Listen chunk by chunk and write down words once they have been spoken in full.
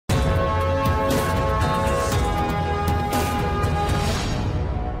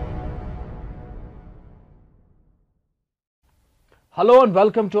Hello and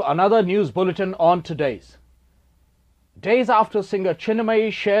welcome to another news bulletin on today's. Days after singer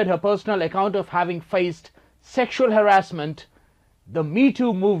Chinmayi shared her personal account of having faced sexual harassment, the Me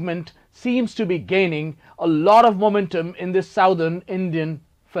Too movement seems to be gaining a lot of momentum in the southern Indian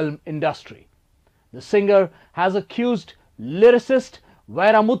film industry. The singer has accused lyricist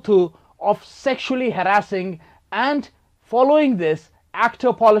Vairamuthu of sexually harassing, and following this,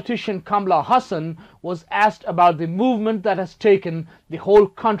 actor-politician Kamal Hassan was asked about the movement that has taken the whole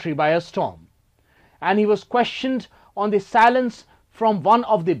country by a storm. And he was questioned on the silence from one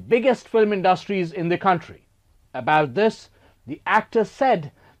of the biggest film industries in the country. About this, the actor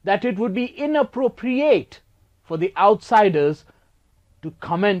said that it would be inappropriate for the outsiders to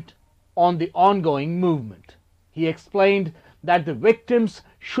comment on the ongoing movement. He explained that the victims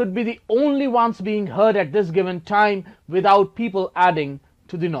should be the only ones being heard at this given time without people adding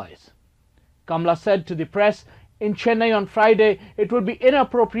to the noise. Kamla said to the press in Chennai on Friday it would be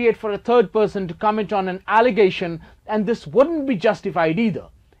inappropriate for a third person to comment on an allegation, and this wouldn't be justified either.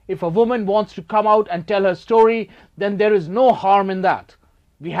 If a woman wants to come out and tell her story, then there is no harm in that.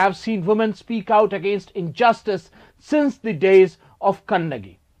 We have seen women speak out against injustice since the days of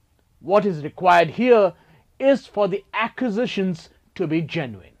Kannagi. What is required here is for the accusations to be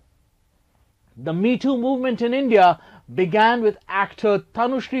genuine. The Me Too movement in India began with actor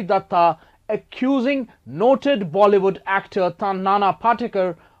Tanushree Datta accusing noted Bollywood actor Nana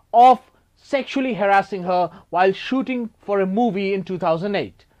Patekar of sexually harassing her while shooting for a movie in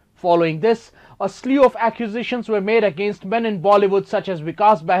 2008. Following this, a slew of accusations were made against men in Bollywood such as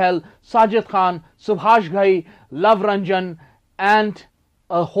Vikas Bahal, Sajid Khan, Subhash Ghai, Love Ranjan, and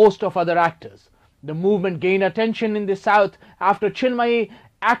a host of other actors. The movement gained attention in the South after Chinmayi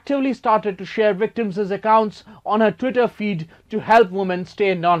actively started to share victims' accounts on her Twitter feed to help women stay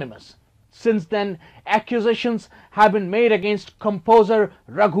anonymous. Since then, accusations have been made against composer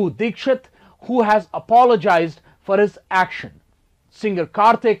Raghu Dikshit, who has apologized for his action. Singer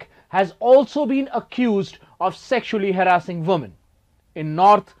Karthik has also been accused of sexually harassing women. In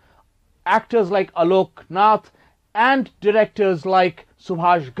North, actors like Alok Nath and directors like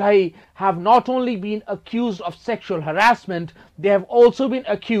Subhash Ghai have not only been accused of sexual harassment, they have also been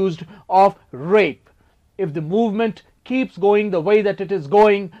accused of rape. If the movement keeps going the way that it is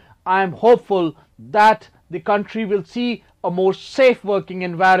going, I am hopeful that the country will see a more safe working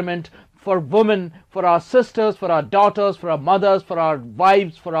environment for women, for our sisters, for our daughters, for our mothers, for our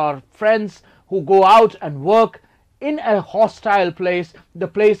wives, for our friends who go out and work in a hostile place. The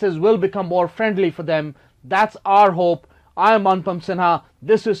places will become more friendly for them. That's our hope. I am Anupam Sinha,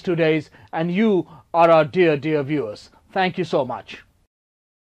 this is today's, and you are our dear viewers. Thank you so much.